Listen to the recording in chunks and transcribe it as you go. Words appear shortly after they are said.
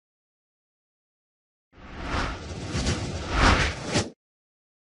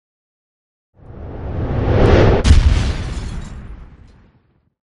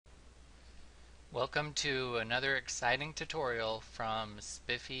Welcome to another exciting tutorial from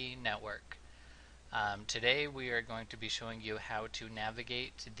Spiffy Network. Today we are going to be showing you how to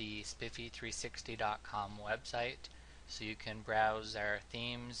navigate the Spiffy360.com website so you can browse our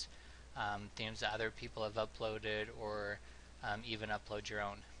themes, themes that other people have uploaded, or even upload your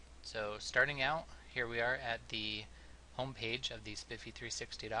own. So starting out, here we are at the home page of the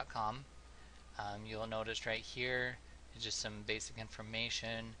Spiffy360.com. You'll notice right here is just some basic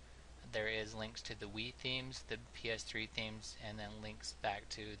information. There is links to the Wii themes, the PS3 themes, and then links back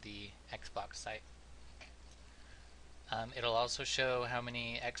to the Xbox site. It'll also show how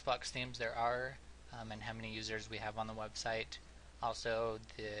many Xbox themes there are and how many users we have on the website. Also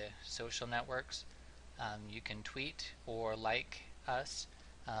the social networks. You can tweet or like us.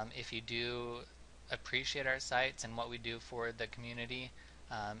 If you do appreciate our sites and what we do for the community,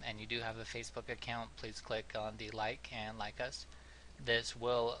 and you do have a Facebook account, please click on the like and like us. This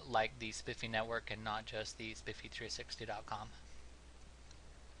will like the Spiffy Network and not just the Spiffy360.com.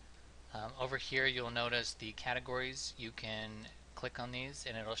 Over here you'll notice the categories. You can click on these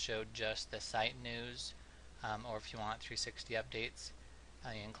and it'll show just the site news, or if you want 360 updates,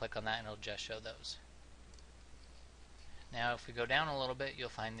 you can click on that and it'll just show those. Now if we go down a little bit, you'll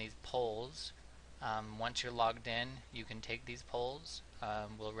find these polls. Once you're logged in, you can take these polls.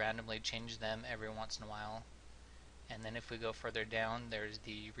 We'll randomly change them every once in a while. And then if we go further down, there's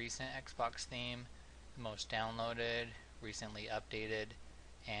the recent Xbox theme, most downloaded, recently updated,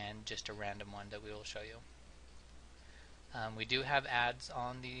 and just a random one that we will show you. We do have ads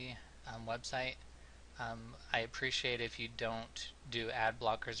on the website. I appreciate if you don't do ad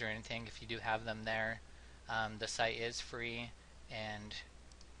blockers or anything. If you do have them there, the site is free, and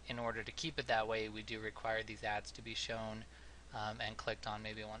in order to keep it that way, we do require these ads to be shown and clicked on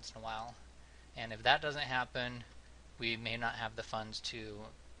maybe once in a while. And if that doesn't happen, we may not have the funds to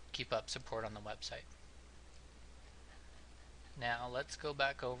keep up support on the website. Now let's go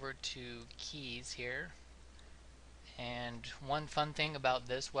back over to keys here. And one fun thing about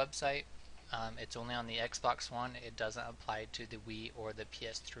this website, it's only on the Xbox One. It doesn't apply to the Wii or the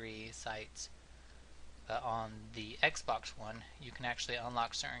PS3 sites. But on the Xbox One, you can actually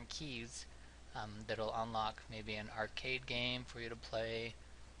unlock certain keys that'll unlock maybe an arcade game for you to play,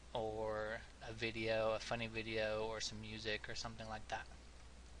 or a video, a funny video, or some music or something like that.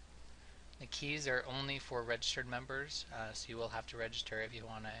 The keys are only for registered members, so you will have to register if you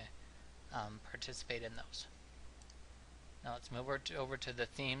want to participate in those. Now let's move over to the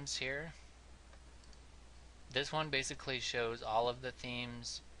themes here. This one basically shows all of the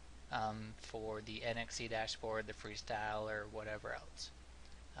themes for the NXE dashboard, the freestyle, or whatever else.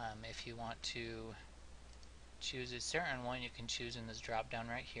 If you want to choose a certain one, you can choose in this drop down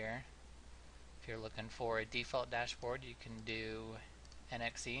right here. If you're looking for a default dashboard, you can do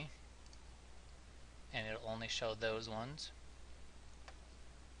NXE and it'll only show those ones.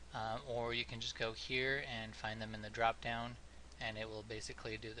 Or you can just go here and find them in the drop down and it will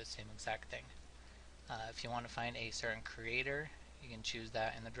basically do the same exact thing. If you want to find a certain creator, you can choose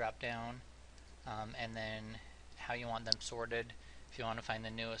that in the drop down, and then how you want them sorted. If you want to find the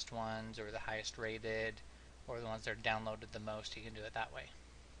newest ones or the highest rated, or the ones that are downloaded the most, you can do it that way.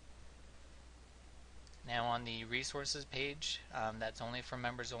 Now on the resources page, that's only for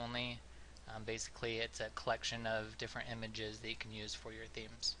members only. Basically it's a collection of different images that you can use for your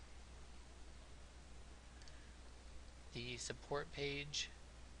themes. The support page,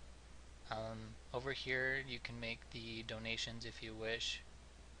 over here you can make the donations if you wish,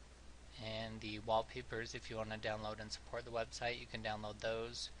 and the wallpapers. If you want to download and support the website, you can download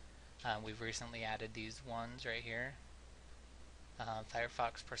those. We've recently added these ones right here.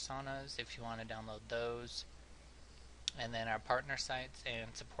 Firefox personas, if you want to download those. And then our partner sites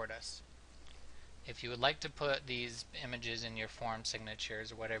and support us. If you would like to put these images in your form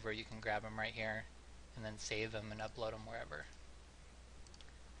signatures or whatever, you can grab them right here and then save them and upload them wherever.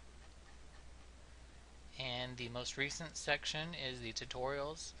 And the most recent section is the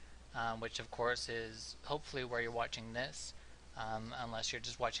tutorials, which of course is hopefully where you're watching this. Unless you're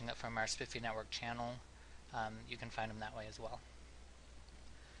just watching it from our Spiffy Network channel, you can find them that way as well.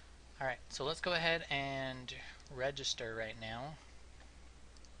 Alright, so let's go ahead and register right now.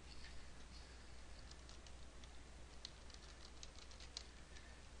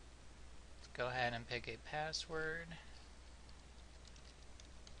 Go ahead and pick a password.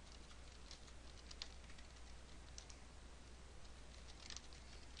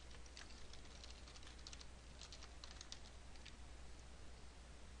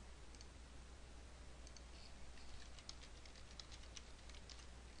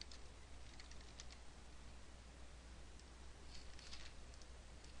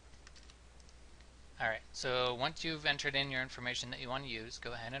 Alright, so once you've entered in your information that you want to use,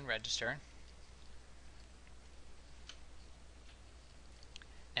 go ahead and register.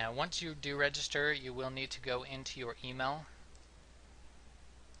 Now once you do register, you will need to go into your email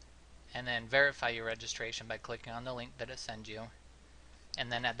and then verify your registration by clicking on the link that it sends you.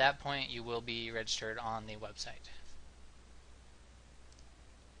 And then at that point you will be registered on the website.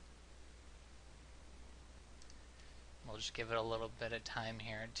 We'll just give it a little bit of time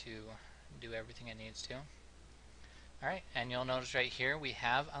here to do everything it needs to. Alright, and you'll notice right here we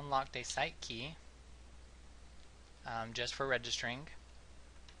have unlocked a site key just for registering.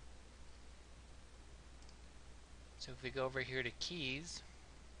 So if we go over here to keys,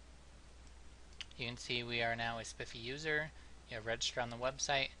 you can see we are now a Spiffy user. You have registered on the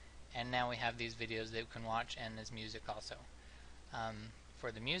website, and now we have these videos that you can watch, and this music also.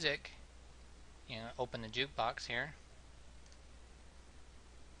 For the music, you know, open the jukebox here.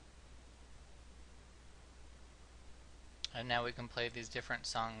 And now we can play these different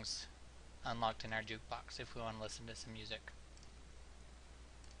songs unlocked in our jukebox if we want to listen to some music.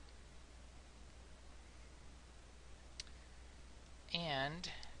 And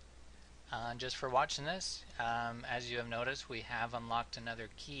just for watching this, as you have noticed, we have unlocked another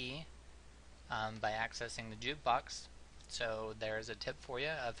key by accessing the jukebox. So there's a tip for you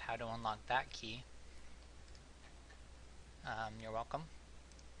of how to unlock that key. You're welcome.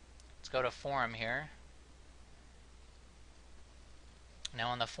 Let's go to forum here.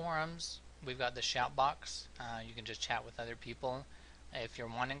 Now on the forums, we've got the shout box. You can just chat with other people. If you're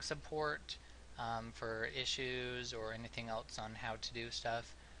wanting support for issues or anything else on how to do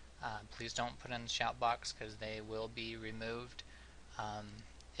stuff, please don't put in the shout box because they will be removed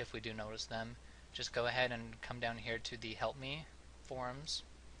if we do notice them. Just go ahead and come down here to the help me forums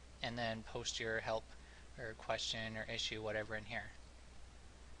and then post your help or question or issue, whatever, in here.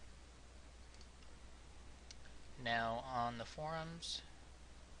 Now on the forums,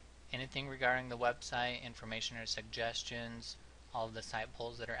 anything regarding the website, information or suggestions, all of the site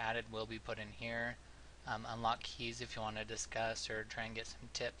polls that are added will be put in here. Unlock keys, if you want to discuss or try and get some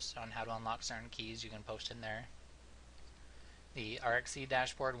tips on how to unlock certain keys, you can post in there. The RxE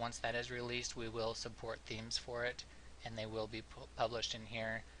dashboard, once that is released, we will support themes for it, and they will be published in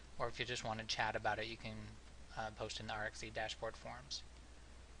here. Or if you just want to chat about it, you can post in the RxE dashboard forums.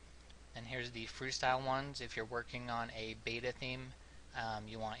 And here's the freestyle ones. If you're working on a beta theme,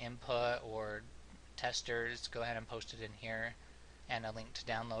 you want input or testers, go ahead and post it in here, and a link to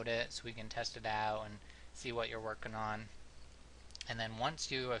download it so we can test it out and see what you're working on. And then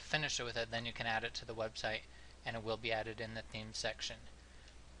once you have finished with it, then you can add it to the website, and it will be added in the themes section.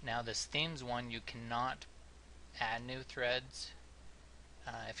 Now this themes one, you cannot add new threads.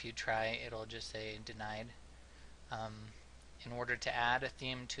 If you try, it'll just say denied. In order to add a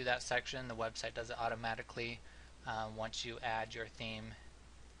theme to that section, the website does it automatically once you add your theme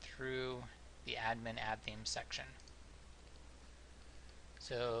through the admin add theme section.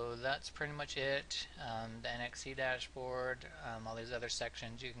 So that's pretty much it. The NXE dashboard, all these other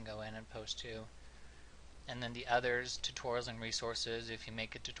sections you can go in and post to. And then the others, tutorials and resources, if you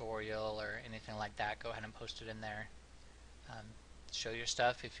make a tutorial or anything like that, go ahead and post it in there. Show your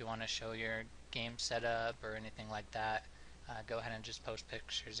stuff if you want to show your game setup or anything like that. Go ahead and just post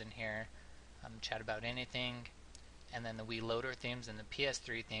pictures in here. Chat about anything. And then the Wii Loader themes and the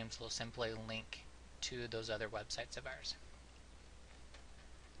PS3 themes will simply link to those other websites of ours.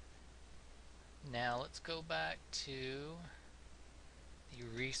 Now let's go back to the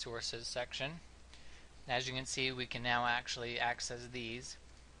resources section. As you can see, we can now actually access these.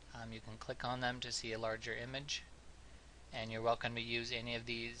 You can click on them to see a larger image, and you're welcome to use any of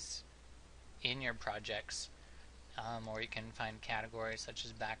these in your projects, or you can find categories such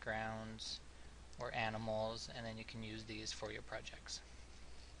as backgrounds or animals, and then you can use these for your projects.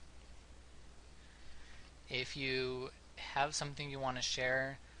 If you have something you want to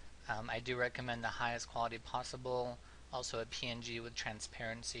share, I do recommend the highest quality possible. Also a PNG with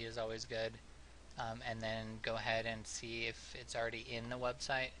transparency is always good. And then go ahead and see if it's already in the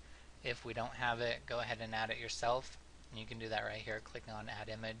website. If we don't have it, go ahead and add it yourself. And you can do that right here, clicking on add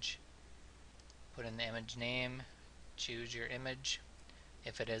image. Put in the image name, choose your image.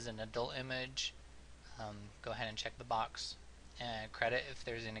 If it is an adult image, go ahead and check the box. And credit, if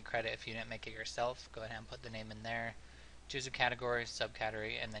there's any credit if you didn't make it yourself, go ahead and put the name in there. Choose a category,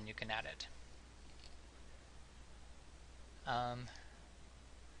 subcategory, and then you can add it.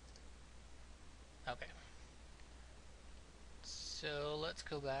 Okay. So let's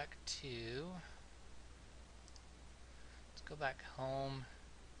go back home.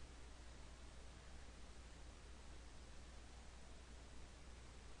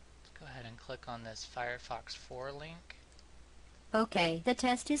 Let's Go ahead and click on this Firefox 4 link. Okay, the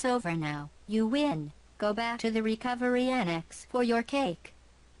test is over now. You win. Go back to the recovery annex for your cake.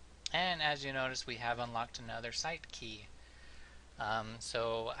 And as you notice, we have unlocked another site key.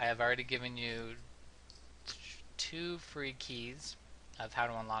 So I have already given you 2 free keys of how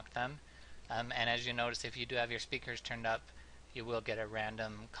to unlock them. And as you notice, if you do have your speakers turned up, you will get a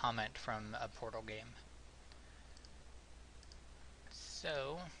random comment from a Portal game.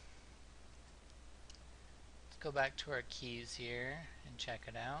 So let's go back to our keys here and check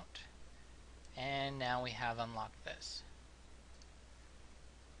it out. And now we have unlocked this.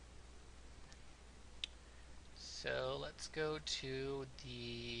 So let's go to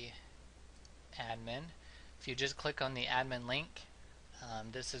the admin. If you just click on the admin link,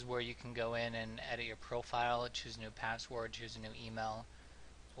 this is where you can go in and edit your profile, choose a new password, choose a new email,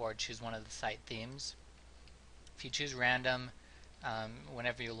 or choose one of the site themes. If you choose random,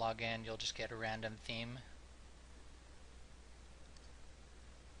 whenever you log in, you'll just get a random theme.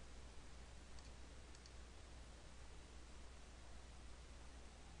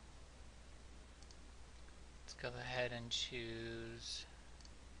 Let's go ahead and choose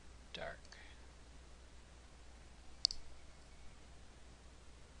dark.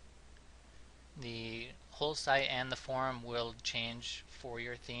 The whole site and the forum will change for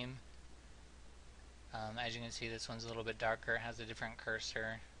your theme. As you can see, this one's a little bit darker, it has a different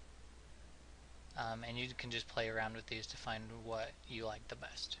cursor. And you can just play around with these to find what you like the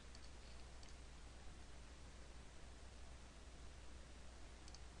best.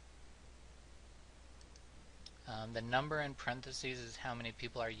 The number in parentheses is how many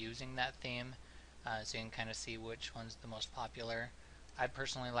people are using that theme, so you can kind of see which one's the most popular. I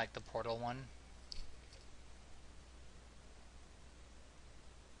personally like the Portal one.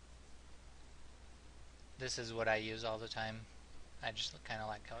 This is what I use all the time. I just kind of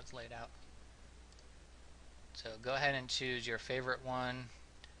like how it's laid out. So go ahead and choose your favorite one.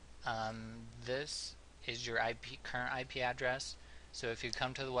 This is your current IP address. So if you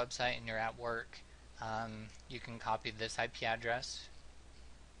come to the website and you're at work, you can copy this IP address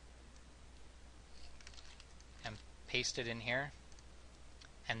and paste it in here.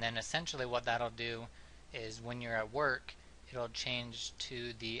 And then essentially what that'll do is when you're at work, it'll change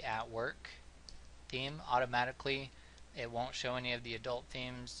to the at work theme automatically. It won't show any of the adult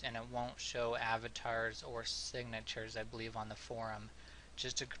themes, and it won't show avatars or signatures, I believe, on the forum,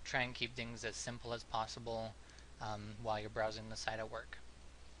 just to try and keep things as simple as possible while you're browsing the site at work.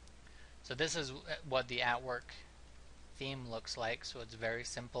 So this is what the at work theme looks like. So it's very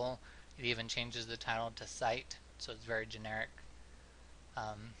simple. It even changes the title to site, so it's very generic.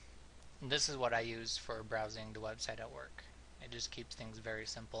 This is what I use for browsing the website at work. It just keeps things very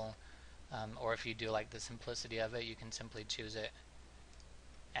simple. Or if you do like the simplicity of it, you can simply choose it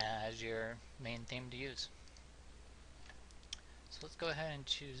as your main theme to use. So let's go ahead and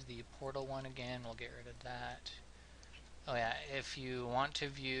choose the Portal one again. We'll get rid of that. Oh yeah, if you want to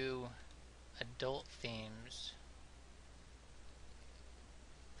view adult themes,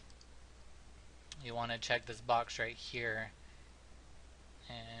 you want to check this box right here,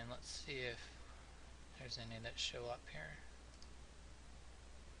 and let's see if there's any that show up here.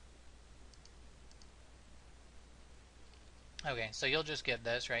 Okay, so you'll just get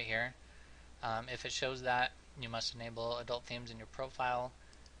this right here. If it shows that, you must enable adult themes in your profile,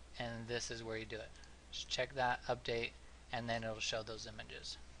 and this is where you do it. Just check that, update, and then it'll show those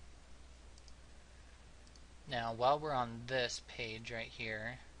images. Now while we're on this page right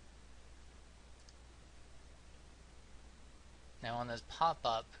here, now on this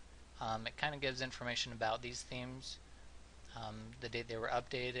pop-up, it kind of gives information about these themes, the date they were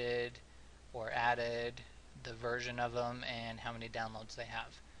updated or added, the version of them, and how many downloads they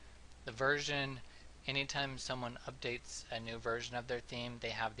have. The version, anytime someone updates a new version of their theme, they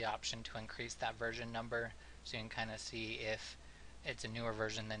have the option to increase that version number, so you can kind of see if it's a newer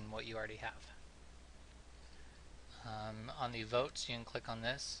version than what you already have. On the votes, you can click on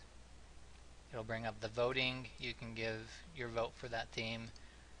this. It'll bring up the voting. You can give your vote for that theme.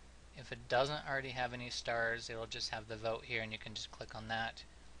 If it doesn't already have any stars, it'll just have the vote here, and you can just click on that.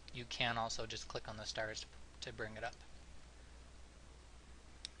 You can also just click on the stars to bring it up.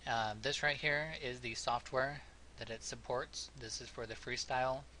 This right here is the software that it supports. This is for the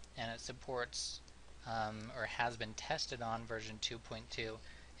freestyle, and it supports or has been tested on version 2.2.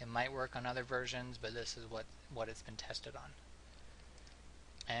 It might work on other versions, but this is what it's been tested on.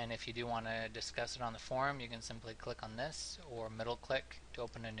 And if you do want to discuss it on the forum, you can simply click on this or middle click to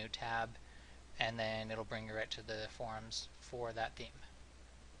open a new tab, and then it'll bring you right to the forums for that theme.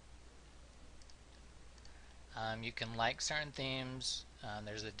 You can like certain themes.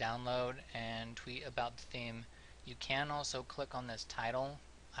 There's a download and tweet about the theme. You can also click on this title.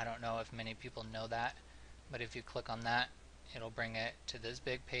 I don't know if many people know that, but if you click on that, it'll bring it to this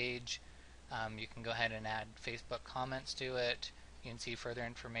big page. You can go ahead and add Facebook comments to it. You can see further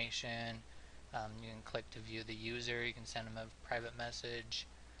information. You can click to view the user. You can send them a private message.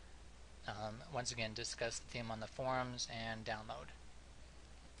 Once again, discuss the theme on the forums and download.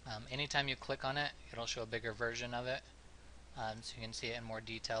 Anytime you click on it, it'll show a bigger version of it, so you can see it in more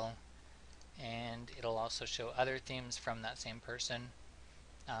detail. And it'll also show other themes from that same person,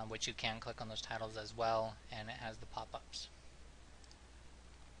 which you can click on those titles as well, and it has the pop-ups.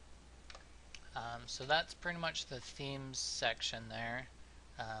 So that's pretty much the themes section there.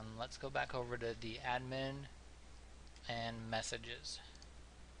 Let's go back over to the admin and messages.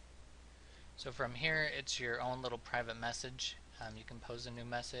 So from here, it's your own little private message. You can pose a new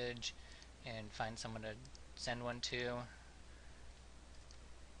message and find someone to send one to.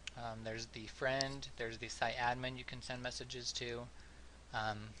 There's the friend, there's the site admin you can send messages to,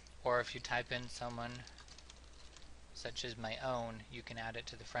 or if you type in someone such as my own, you can add it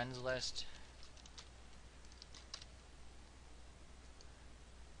to the friends list.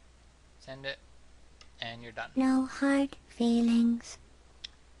 Send it, and you're done. No hard feelings.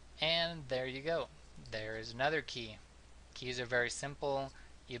 And there you go. There is another key. Keys are very simple.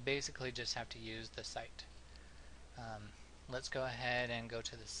 You basically just have to use the site. Let's go ahead and go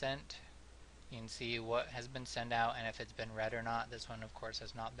to the sent. You can see what has been sent out and if it's been read or not. This one, of course,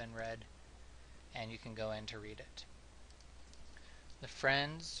 has not been read, and you can go in to read it. The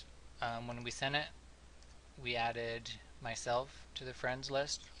friends, when we sent it, we added myself to the friends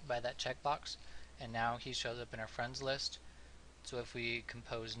list by that checkbox, and now he shows up in our friends list. So if we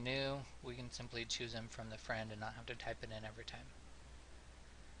compose new, we can simply choose him from the friend and not have to type it in every time.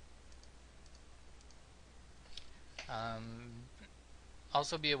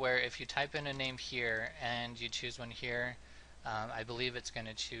 Also be aware, if you type in a name here and you choose one here, I believe it's going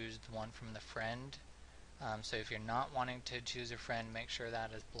to choose the one from the friend. So if you're not wanting to choose a friend, make sure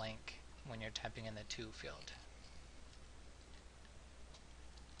that is blank when you're typing in the to field.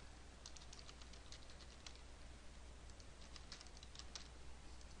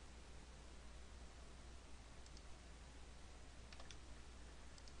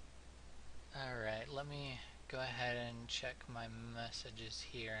 Alright, let me go ahead and check my messages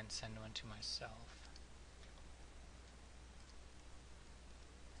here and send one to myself.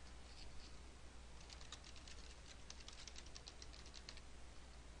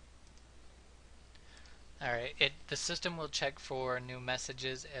 Alright, the system will check for new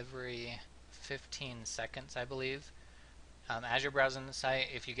messages every 15 seconds, I believe. As you're browsing the site,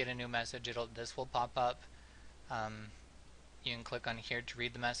 if you get a new message, this will pop up. You can click on here to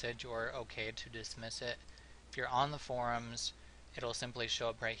read the message or OK to dismiss it. If you're on the forums, it'll simply show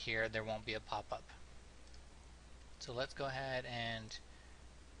up right here. There won't be a pop-up. So let's go ahead and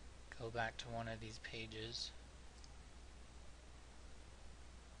go back to one of these pages.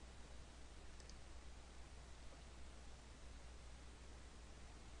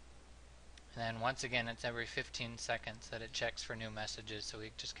 And then once again, it's every 15 seconds that it checks for new messages, so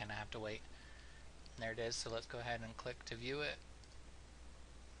we just kind of have to wait. And there it is, so let's go ahead and click to view it.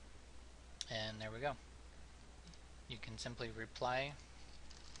 And there we go. You can simply reply,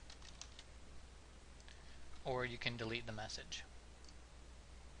 or you can delete the message.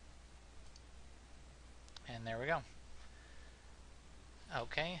 And there we go.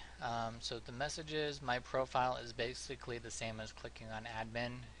 Okay, so the messages, my profile is basically the same as clicking on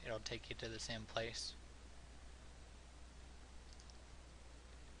admin. It'll take you to the same place.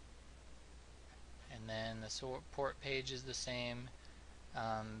 And then the support page is the same.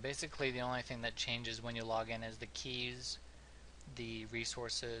 Basically the only thing that changes when you log in is the keys, the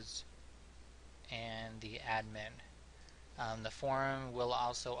resources, and the admin. The forum will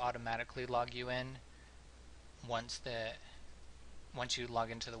also automatically log you in. Once you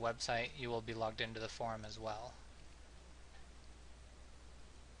log into the website, you will be logged into the forum as well.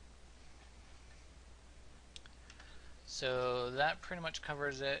 So that pretty much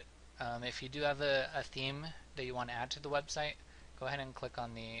covers it. If you do have a theme that you want to add to the website, go ahead and click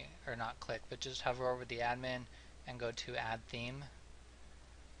on the, or not click, but just hover over the admin and go to add theme.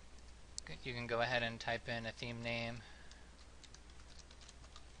 You can go ahead and type in a theme name.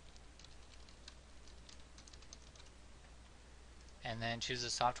 And then choose the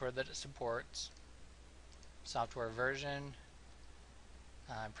software that it supports, software version,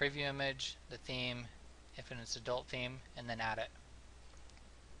 preview image, the theme, if it's adult theme, and then add it.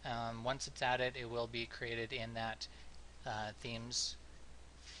 Once it's added, it will be created in that themes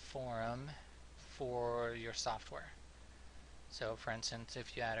forum for your software. So for instance,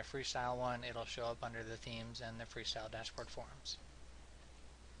 if you add a freestyle one, it'll show up under the themes and the freestyle dashboard forums.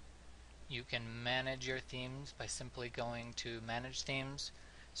 You can manage your themes by simply going to manage themes.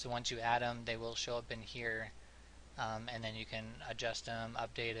 So once you add them, they will show up in here, and then you can adjust them,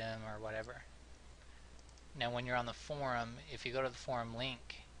 update them, or whatever. Now when you're on the forum, if you go to the forum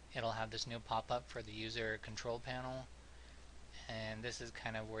link, it'll have this new pop-up for the user control panel, and this is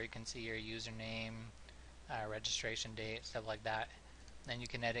kind of where you can see your username, registration date, stuff like that. Then you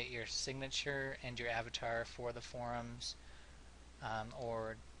can edit your signature and your avatar for the forums,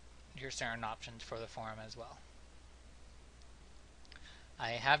 or your certain options for the forum as well.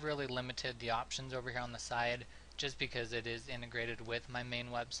 I have really limited the options over here on the side just because it is integrated with my main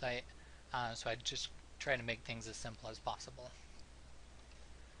website, so I just try to make things as simple as possible.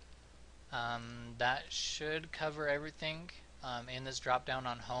 That should cover everything. In this drop down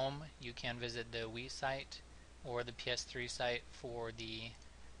on home, you can visit the Wii site or the PS3 site for the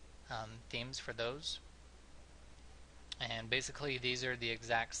themes for those. And basically these are the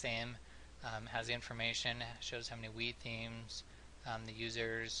exact same. Has the information, shows how many Wii themes, the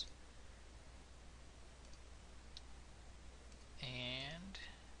users, and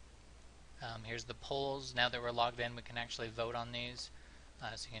here's the polls. Now that we're logged in, we can actually vote on these.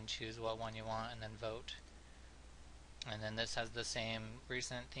 So you can choose what one you want and then vote. And then this has the same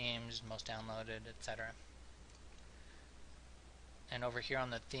recent themes, most downloaded, etc. And over here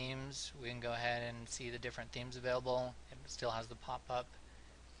on the themes, we can go ahead and see the different themes available. It still has the pop-up.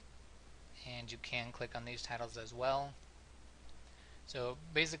 And you can click on these titles as well. So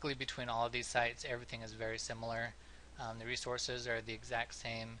basically between all of these sites, everything is very similar. The resources are the exact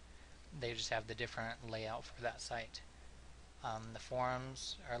same. They just have the different layout for that site. The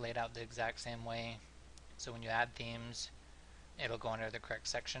forums are laid out the exact same way. So when you add themes, it'll go under the correct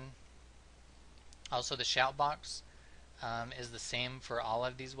section. Also, the shout box is the same for all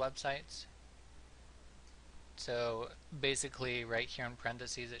of these websites. So basically right here in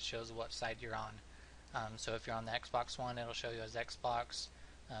parentheses it shows what site you're on. So if you're on the Xbox One, it'll show you as Xbox,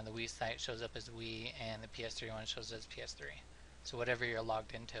 the Wii site shows up as Wii, and the PS3 one shows as PS3. So whatever you're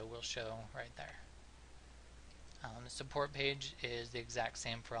logged into will show right there. The support page is the exact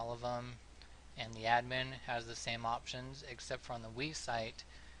same for all of them, and the admin has the same options, except for on the Wii site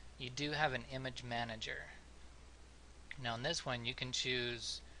you do have an image manager. Now in this one you can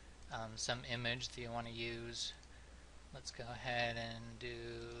choose some image that you want to use. Let's go ahead and do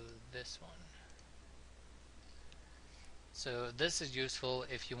this one. So this is useful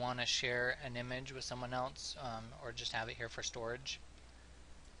if you want to share an image with someone else, or just have it here for storage.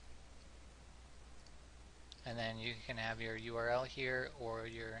 And then you can have your URL here or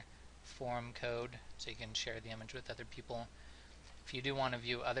your forum code so you can share the image with other people. If you do want to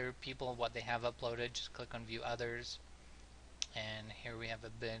view other people, what they have uploaded, just click on View Others. And here we have a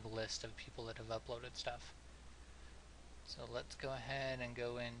big list of people that have uploaded stuff. So let's go ahead and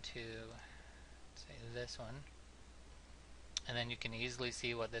go into, say, this one. And then you can easily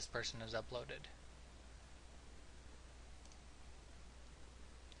see what this person has uploaded.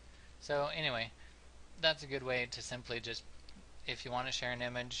 So anyway, that's a good way to simply just, if you want to share an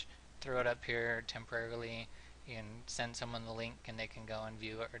image, throw it up here temporarily. You can send someone the link and they can go and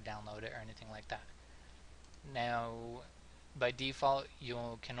view it or download it or anything like that. Now, by default, you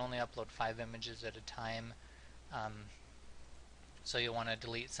can only upload 5 images at a time. So you'll want to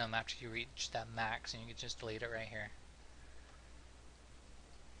delete some after you reach that max, and you can just delete it right here.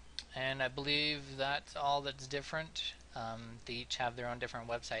 And I believe that's all that's different. They each have their own different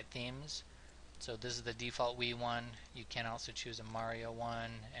website themes. So this is the default Wii one. You can also choose a Mario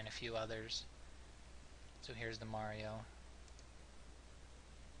one and a few others. So here's the Mario.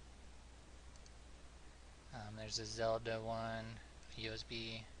 There's a Zelda one,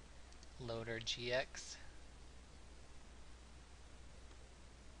 USB Loader GX.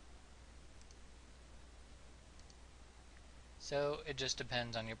 So it just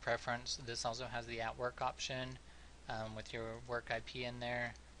depends on your preference. This also has the at work option with your work IP in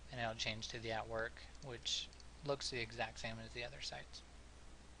there, and it'll change to the at work, which looks the exact same as the other sites.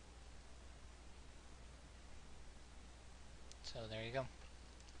 So there you go.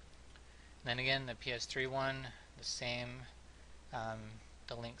 Then again, the PS3 one, the same.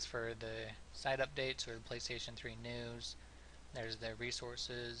 The links for the site updates or the PlayStation 3 news. There's the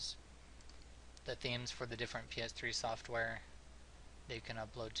resources, the themes for the different PS3 software that you can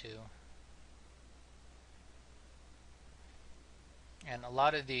upload to. And a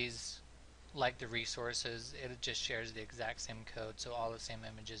lot of these, like the resources, it just shares the exact same code, so all the same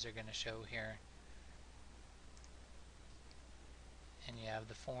images are going to show here. And you have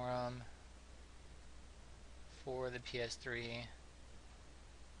the forum, for the PS3,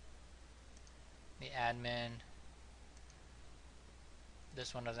 the admin.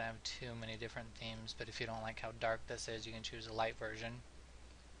 This one doesn't have too many different themes, but if you don't like how dark this is, you can choose a light version,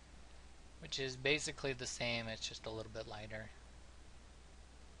 which is basically the same, it's just a little bit lighter.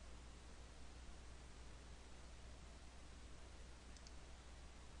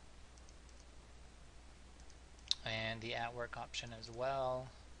 And the at work option as well.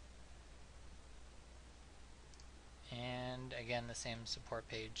 And again, the same support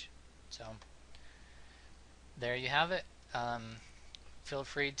page. So there you have it. Feel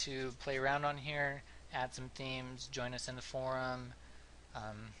free to play around on here, add some themes, join us in the forum.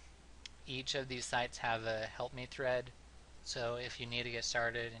 Each of these sites have a help me thread, so if you need to get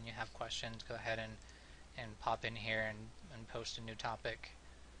started and you have questions, go ahead and pop in here and post a new topic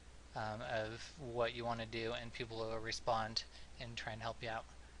of what you want to do, and people will respond and try and help you out.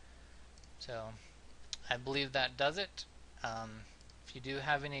 So I believe that does it. If you do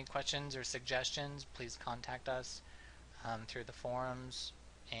have any questions or suggestions, please contact us through the forums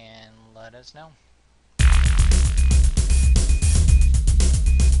and let us know.